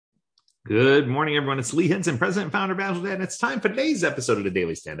Good morning, everyone. It's Lee Henson, President and Founder of AgileDad, and it's time for today's episode of the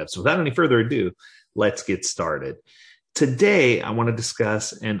Daily Stand-Up. So without any further ado, let's get started. Today, I want to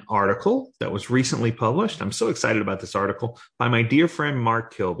discuss an article that was recently published. I'm so excited about this article by my dear friend,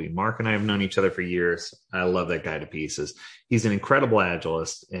 Mark Kirby. Mark and I have known each other for years. I love that guy to pieces. He's an incredible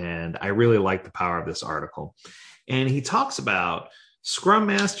agilist, and I really like the power of this article. And he talks about Scrum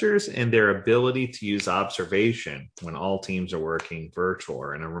Masters and their ability to use observation when all teams are working virtual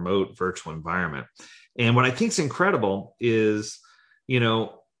or in a remote virtual environment. And what I think is incredible is,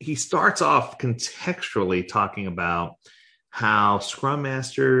 he starts off contextually talking about how Scrum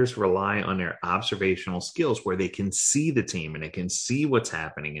Masters rely on their observational skills where they can see the team and they can see what's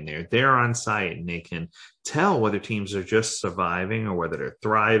happening and they're there on site and they can tell whether teams are just surviving or whether they're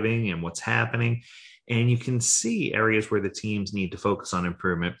thriving and what's happening. And you can see areas where the teams need to focus on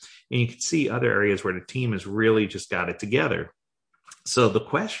improvement. And you can see other areas where the team has really just got it together. So the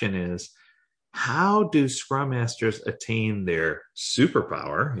question is, how do Scrum Masters attain their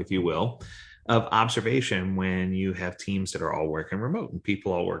superpower, if you will, of observation when you have teams that are all working remote and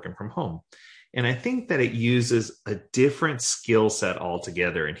people all working from home? And I think that it uses a different skill set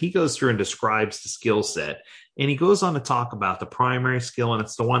altogether. And he goes through and describes the skill set. And he goes on to talk about the primary skill. And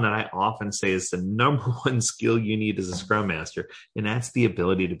it's the one that I often say is the number one skill you need as a Scrum Master. And that's the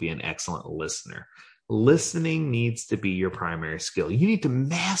ability to be an excellent listener. Listening needs to be your primary skill. You need to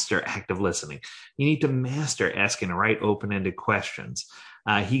master active listening. You need to master asking the right open-ended questions.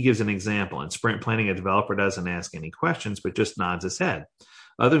 He gives an example. In sprint planning, a developer doesn't ask any questions, but just nods his head.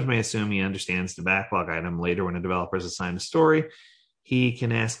 Others may assume he understands the backlog item. Later, when a developer is assigned a story, he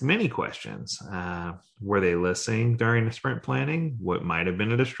can ask many questions. Were they listening during the sprint planning? What might have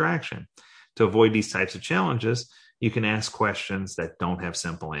been a distraction? To avoid these types of challenges, you can ask questions that don't have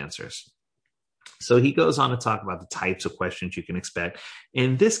simple answers. So he goes on to talk about the types of questions you can expect.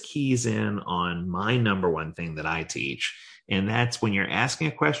 And this keys in on my number one thing that I teach. And that's when you're asking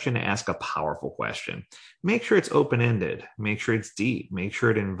a question, to ask a powerful question. Make sure it's open-ended. Make sure it's deep. Make sure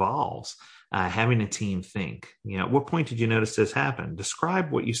it involves having a team think. At what point did you notice this happen?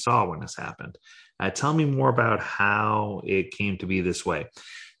 Describe what you saw when this happened. Tell me more about how it came to be this way.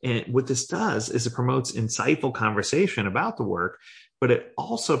 And what this does is it promotes insightful conversation about the work, but it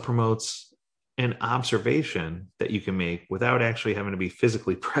also promotes an observation that you can make without actually having to be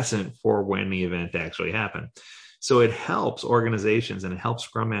physically present for when the event actually happened. So it helps organizations and it helps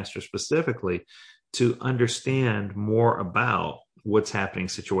Scrum Masters specifically to understand more about what's happening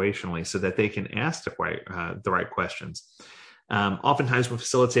situationally so that they can ask the right questions. Oftentimes when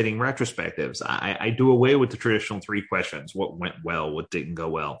facilitating retrospectives, I do away with the traditional three questions: what went well, what didn't go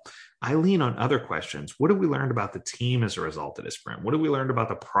well. I lean on other questions. What have we learned about the team as a result of this sprint? What have we learned about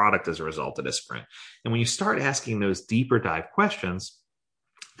the product as a result of this sprint? And when you start asking those deeper dive questions,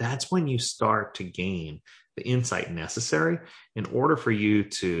 that's when you start to gain the insight necessary in order for you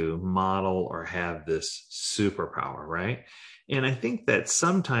to model or have this superpower, right? And I think that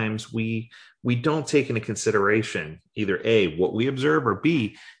sometimes we don't take into consideration either A, what we observe, or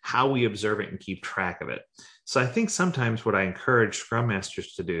B, how we observe it and keep track of it. So I think sometimes what I encourage Scrum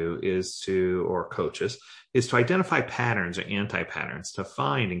Masters to do or coaches, is to identify patterns or anti-patterns, to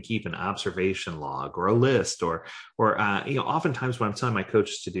find and keep an observation log or a list, or oftentimes what I'm telling my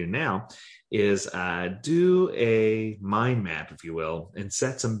coaches to do now is do a mind map, if you will, and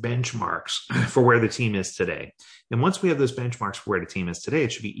set some benchmarks for where the team is today. And once we have those benchmarks for where the team is today,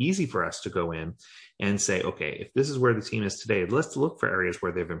 it should be easy for us to go in and say, okay, if this is where the team is today, let's look for areas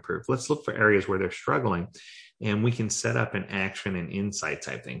where they've improved. Let's look for areas where they're struggling. And we can set up an action and insight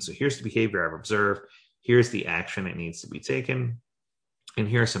type thing. So here's the behavior I've observed. Here's the action that needs to be taken. And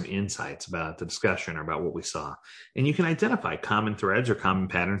here are some insights about the discussion or about what we saw. And you can identify common threads or common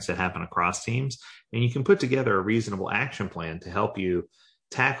patterns that happen across teams. And you can put together a reasonable action plan to help you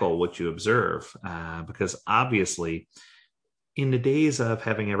tackle what you observe. Because obviously, in the days of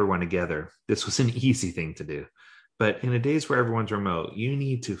having everyone together, this was an easy thing to do. But in the days where everyone's remote, you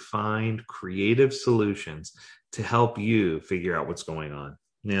need to find creative solutions to help you figure out what's going on.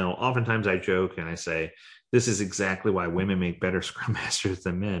 Now, oftentimes I joke and I say, this is exactly why women make better Scrum Masters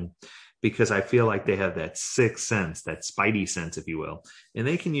than men, because I feel like they have that sixth sense, that spidey sense, if you will. And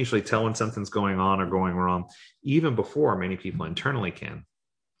they can usually tell when something's going on or going wrong, even before many people internally can.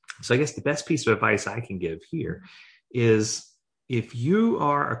 So I guess the best piece of advice I can give here is, if you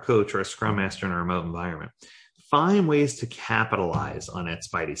are a coach or a Scrum Master in a remote environment, find ways to capitalize on that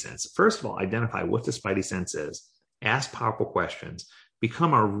spidey sense. First of all, identify what the spidey sense is. Ask powerful questions.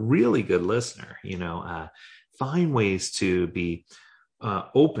 Become a really good listener. Find ways to be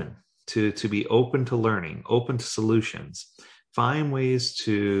open, to be open to learning, open to solutions. Find ways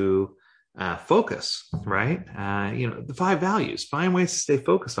to Focus, right? The 5 values. Find ways to stay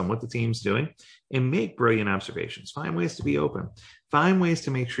focused on what the team's doing and make brilliant observations. Find ways to be open. Find ways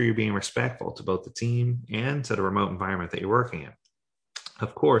to make sure you're being respectful to both the team and to the remote environment that you're working in.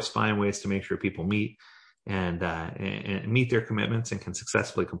 Of course, find ways to make sure people meet and meet their commitments and can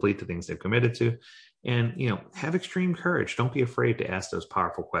successfully complete the things they've committed to. And, have extreme courage. Don't be afraid to ask those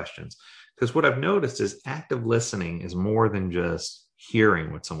powerful questions. Because what I've noticed is active listening is more than just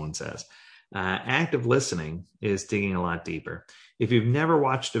hearing what someone says. Active listening is digging a lot deeper. If you've never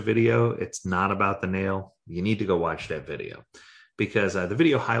watched a video, it's not about the nail. You need to go watch that video, because the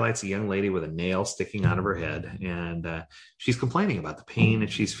video highlights a young lady with a nail sticking out of her head. And she's complaining about the pain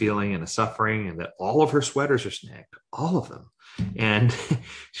that she's feeling and the suffering, and that all of her sweaters are snagged, all of them. And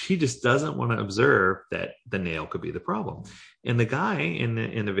she just doesn't want to observe that the nail could be the problem. And the guy in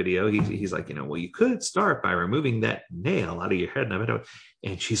the video, he's like, well, you could start by removing that nail out of your head.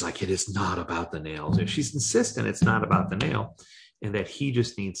 And she's like, it is not about the nails. And she's insistent it's not about the nail, and that he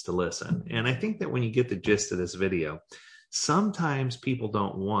just needs to listen. And I think that when you get the gist of this video, sometimes people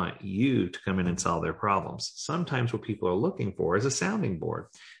don't want you to come in and solve their problems. Sometimes what people are looking for is a sounding board.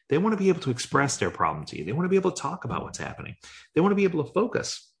 They want to be able to express their problem to you. They want to be able to talk about what's happening. They want to be able to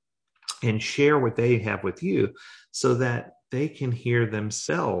focus and share what they have with you, so that they can hear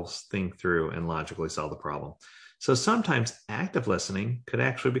themselves think through and logically solve the problem. So sometimes active listening could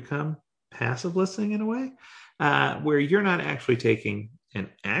actually become passive listening in a way, where you're not actually taking an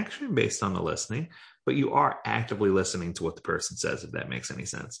action based on the listening, but you are actively listening to what the person says, if that makes any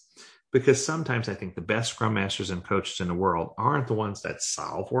sense. Because sometimes I think the best Scrum Masters and coaches in the world aren't the ones that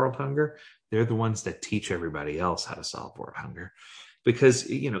solve world hunger. They're the ones that teach everybody else how to solve world hunger. Because,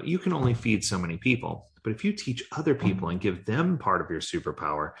 you can only feed so many people. But if you teach other people and give them part of your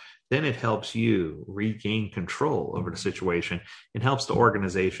superpower, then it helps you regain control over the situation and helps the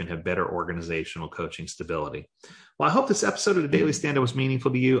organization have better organizational coaching stability. Well, I hope this episode of the Daily Stand-Up was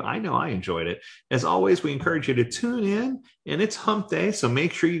meaningful to you. I know I enjoyed it. As always, we encourage you to tune in, and it's Hump Day, so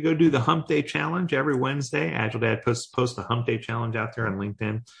make sure you go do the Hump Day Challenge every Wednesday. AgileDad posts the Hump Day Challenge out there on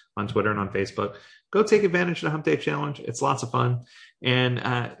LinkedIn, on Twitter, and on Facebook. Go take advantage of the Hump Day Challenge. It's lots of fun. And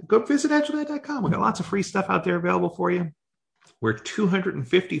go visit AgileDad.com. We've got lots of free stuff out there available for you. We're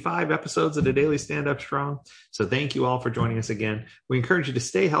 255 episodes of the Daily Stand-Up strong. So thank you all for joining us again. We encourage you to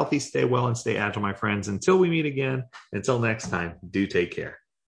stay healthy, stay well, and stay agile, my friends. Until we meet again, until next time, do take care.